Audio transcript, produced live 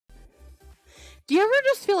Do you ever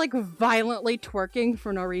just feel like violently twerking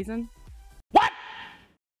for no reason? What?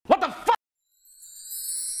 What the fuck?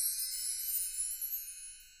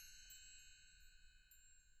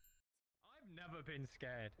 I've never been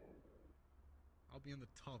scared. I'll be in the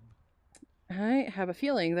tub. I have a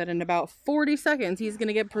feeling that in about 40 seconds he's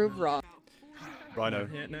gonna get proved wrong. Rhino,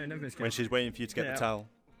 Yeah, no, never been scared. when she's waiting for you to get the towel.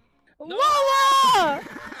 Lola!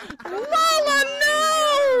 Lola,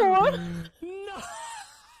 no! No!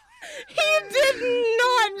 He did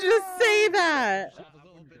not just say that!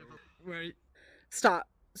 Wait. Stop.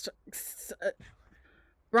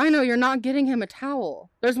 Rhino, you're not getting him a towel.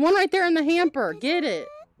 There's one right there in the hamper. Get it.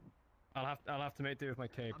 I'll have to make do with my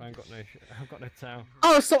cape. I've got no towel.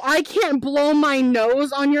 Oh, so I can't blow my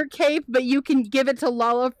nose on your cape, but you can give it to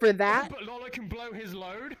Lola for that? But Lola can blow his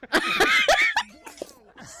load?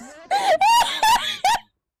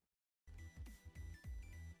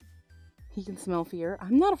 He can smell fear.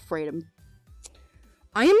 I'm not afraid of him.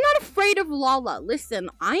 I am not afraid of Lala. Listen,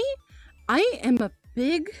 I am a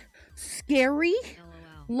big, scary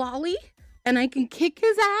lolly, and I can kick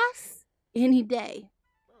his ass any day.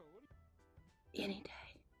 Any day.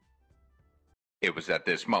 It was at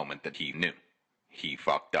this moment that he knew. He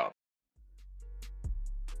fucked up.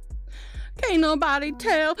 Can't nobody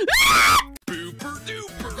tell. Booper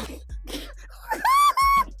duper.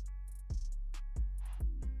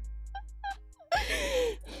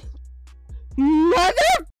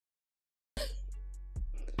 Mother!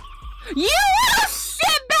 You little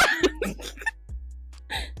shitbag!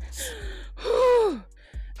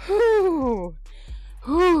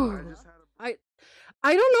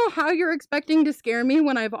 I don't know how you're expecting to scare me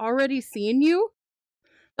when I've already seen you.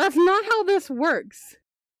 That's not how this works.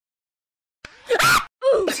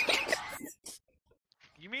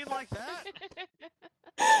 You mean like that?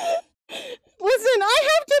 Listen, I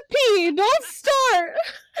have to pee. Don't start.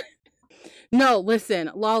 No, listen,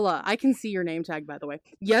 Lala, I can see your name tag, by the way.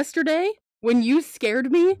 Yesterday, when you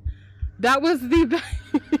scared me, that was the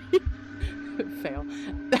fail.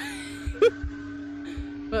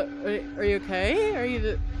 But are you okay? Are you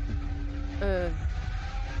look.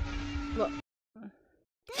 No!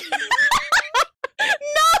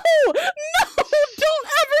 No! Don't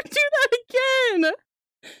ever do that again!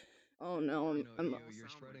 Oh no, I'm You're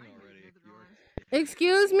spreading already.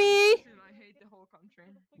 Excuse me? I hate the whole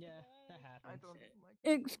country. Yeah, that happens. I don't like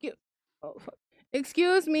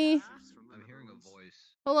Excuse me. I'm hearing a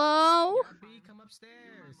voice. Hello? Come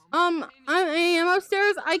upstairs. I am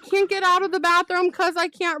upstairs. I can't get out of the bathroom because I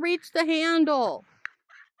can't reach the handle.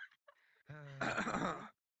 I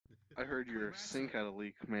heard your sink had a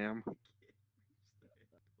leak, ma'am.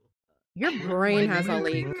 Your brain has a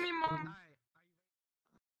leak. I would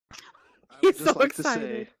He's just so like to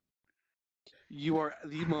excited. say, you are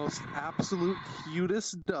the most absolute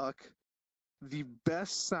cutest duck, the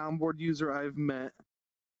best soundboard user I've met,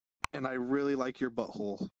 and I really like your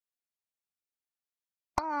butthole.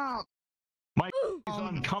 My is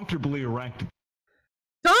uncomfortably erect.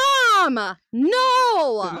 Tom! And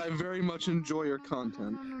No! I very much enjoy your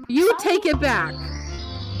content. You take it back.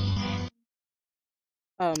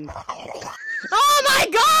 Oh my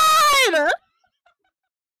god!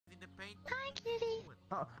 Hi, kitty.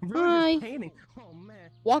 Hi. Painting. Oh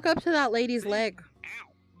man. Walk up to that lady's leg.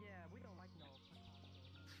 Yeah, we don't like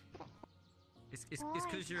no. It's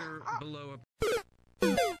because you're below a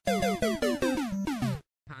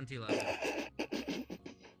panty level.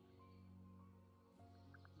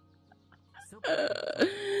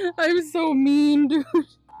 I'm so mean, dude.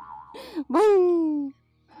 Boom.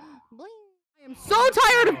 Bling. I am so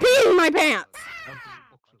tired of peeing my pants.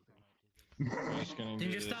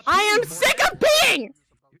 I am sick of peeing.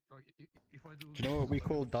 Do you know what we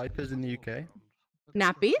call diapers in the UK?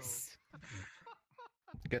 Nappies?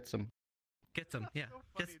 Get some. Get some, yeah.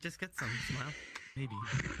 Just get some. Smile. Maybe.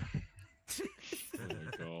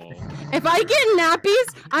 If I get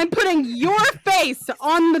nappies, I'm putting your face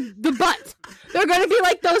on the butt. They're gonna be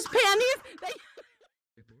like those panties.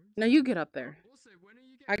 Now you get up there.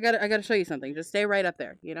 I gotta show you something. Just stay right up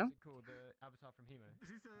there. You know.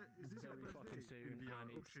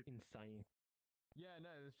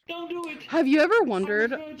 Don't do it. Have you ever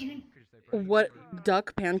wondered what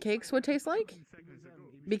duck pancakes would taste like?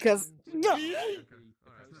 Because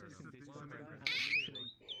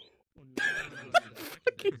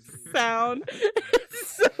fucking sound.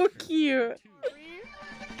 It's so cute.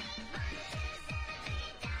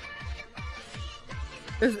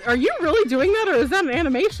 Are you really doing that, or is that an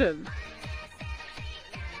animation?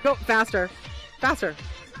 Go faster, faster.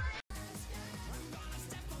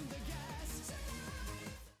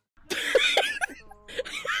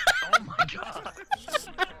 Oh my god.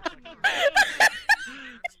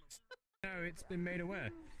 been made aware.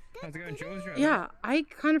 How's it going, Jules? You Yeah, I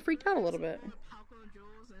kind of freaked out a little bit.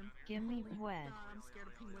 Give me wed.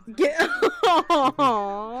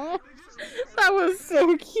 Aww, that was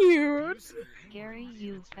so cute. Gary,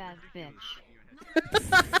 you fat bitch.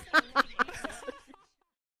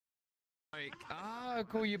 Like,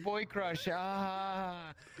 call your boy crush.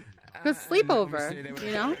 The sleepover,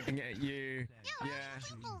 you know? You. Yeah.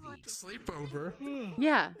 Sleepover?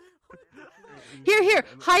 Yeah. Here,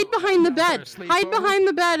 hide behind the bed. Hide behind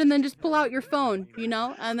the bed and then just pull out your phone, you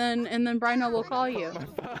know? And then Brino will call you.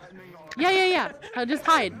 Yeah. Just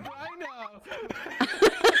hide.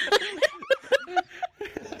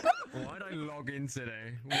 Why did I log in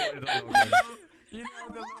today? Why did I log in? You know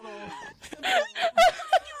the little...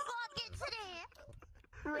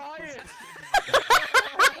 Riot!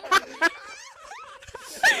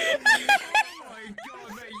 Oh my god,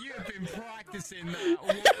 mate, you have been practicing that.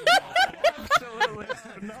 Absolutely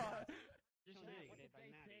not.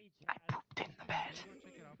 I pooped in the bed.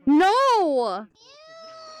 No!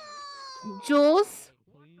 Jules,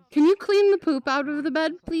 can you clean the poop out of the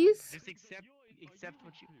bed, please? Just accept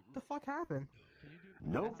what you. What the fuck happened?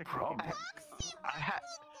 No problem. I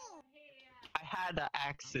had an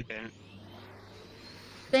accident.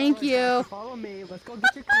 Thank you. Follow me. Let's go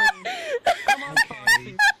get you clean. Come on,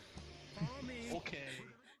 Foxy. Follow me. Okay.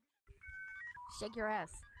 Shake your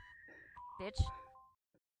ass, bitch.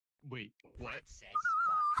 Wait, what?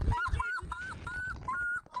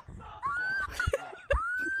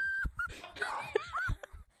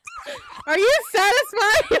 Are you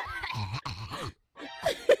satisfied?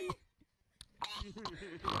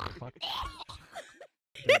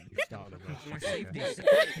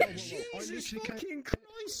 Jesus fucking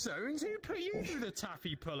Christ, Zones, who put you through the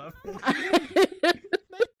taffy puller?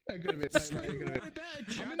 Jesus fucking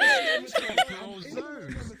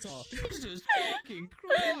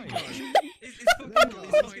Christ!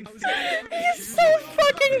 He's so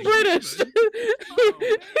fucking British. He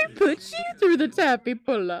put you through the taffy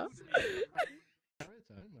puller.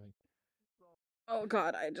 Oh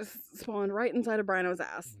god, I just spawned right inside of Brino's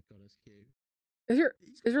ass. Is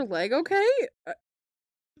your leg okay? I'm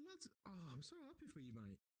so happy for you,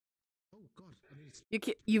 mate. Oh god,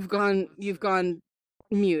 You've gone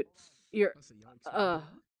mute. You're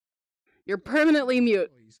permanently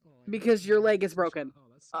mute because your leg is broken.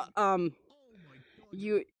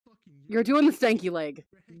 You're doing the stanky leg.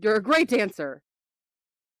 You're a great dancer.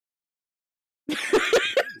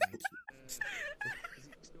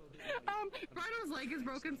 Brino's leg is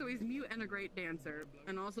broken, so he's mute and a great dancer.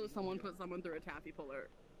 And also, someone put someone through a taffy puller.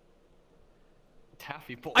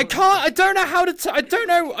 Taffy puller. I can't. I don't know how to. I don't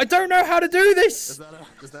know how to do this.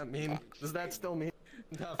 Does that still mean?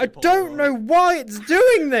 I don't know why it's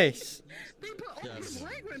doing this. They put his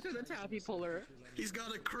leg went through the taffy puller. He's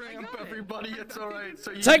got a cramp, everybody. It's all right.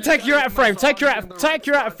 So Take your out of frame. Take your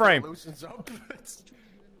out of frame.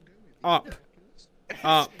 Up.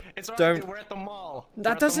 It's all Don't. right, we're at the mall.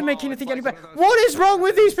 That doesn't make anything any better. What is wrong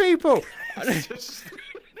with these people?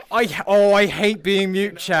 I hate being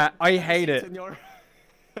mute, chat. I hate it.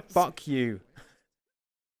 Fuck you.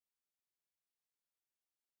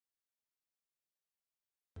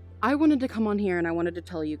 I wanted to come on here and I wanted to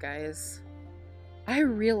tell you guys, I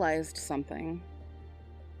realized something.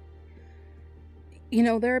 You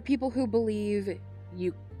know, there are people who believe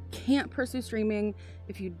you can't pursue streaming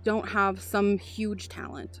if you don't have some huge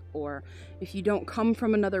talent or if you don't come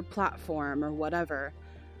from another platform or whatever.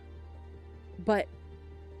 But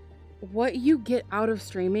what you get out of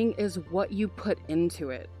streaming is what you put into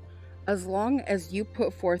it. As long as you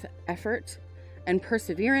put forth effort and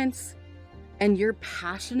perseverance and you're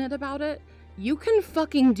passionate about it, you can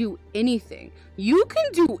fucking do anything. You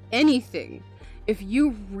can do anything. If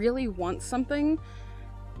you really want something,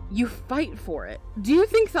 you fight for it. Do you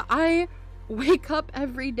think that I wake up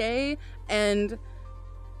every day and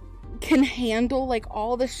can handle like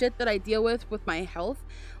all the shit that I deal with my health?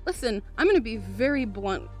 Listen, I'm gonna be very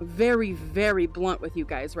blunt, very blunt with you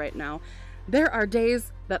guys right now. There are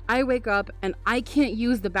days that I wake up and I can't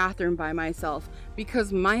use the bathroom by myself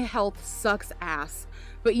because my health sucks ass.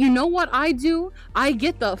 But you know what I do? I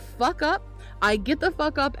get the fuck up. I get the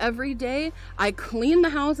fuck up every day. I clean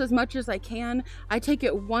the house as much as I can. I take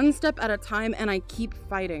it one step at a time and I keep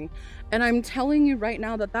fighting. And I'm telling you right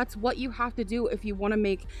now that that's what you have to do if you want to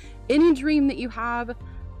make any dream that you have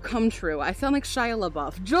come true. I sound like Shia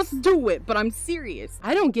LaBeouf. Just do it, but I'm serious.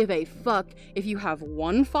 I don't give a fuck if you have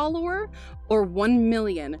 1 follower or 1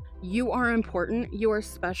 million. You are important. You are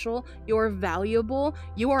special. You are valuable.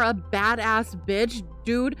 You are a badass bitch,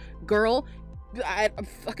 dude, girl.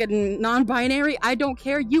 fucking non-binary. I don't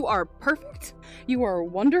care. You are perfect. You are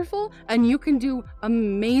wonderful, and you can do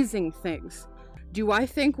amazing things. Do I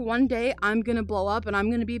think one day I'm gonna blow up and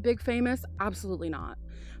I'm gonna be big famous? Absolutely not.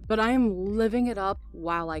 But I am living it up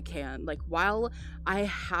while I can. Like, while I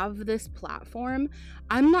have this platform,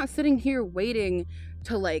 I'm not sitting here waiting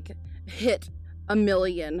to like hit 1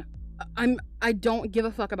 million. I don't give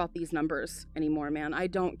a fuck about these numbers anymore, man. I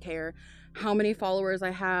don't care how many followers I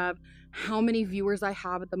have, how many viewers I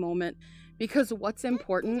have at the moment, because what's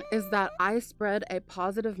important is that I spread a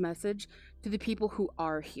positive message to the people who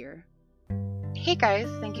are here. Hey guys,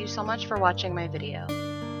 thank you so much for watching my video.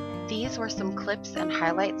 These were some clips and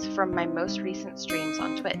highlights from my most recent streams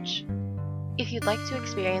on Twitch. If you'd like to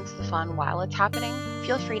experience the fun while it's happening,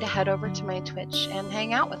 feel free to head over to my Twitch and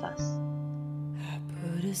hang out with us.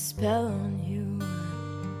 Put a spell on you.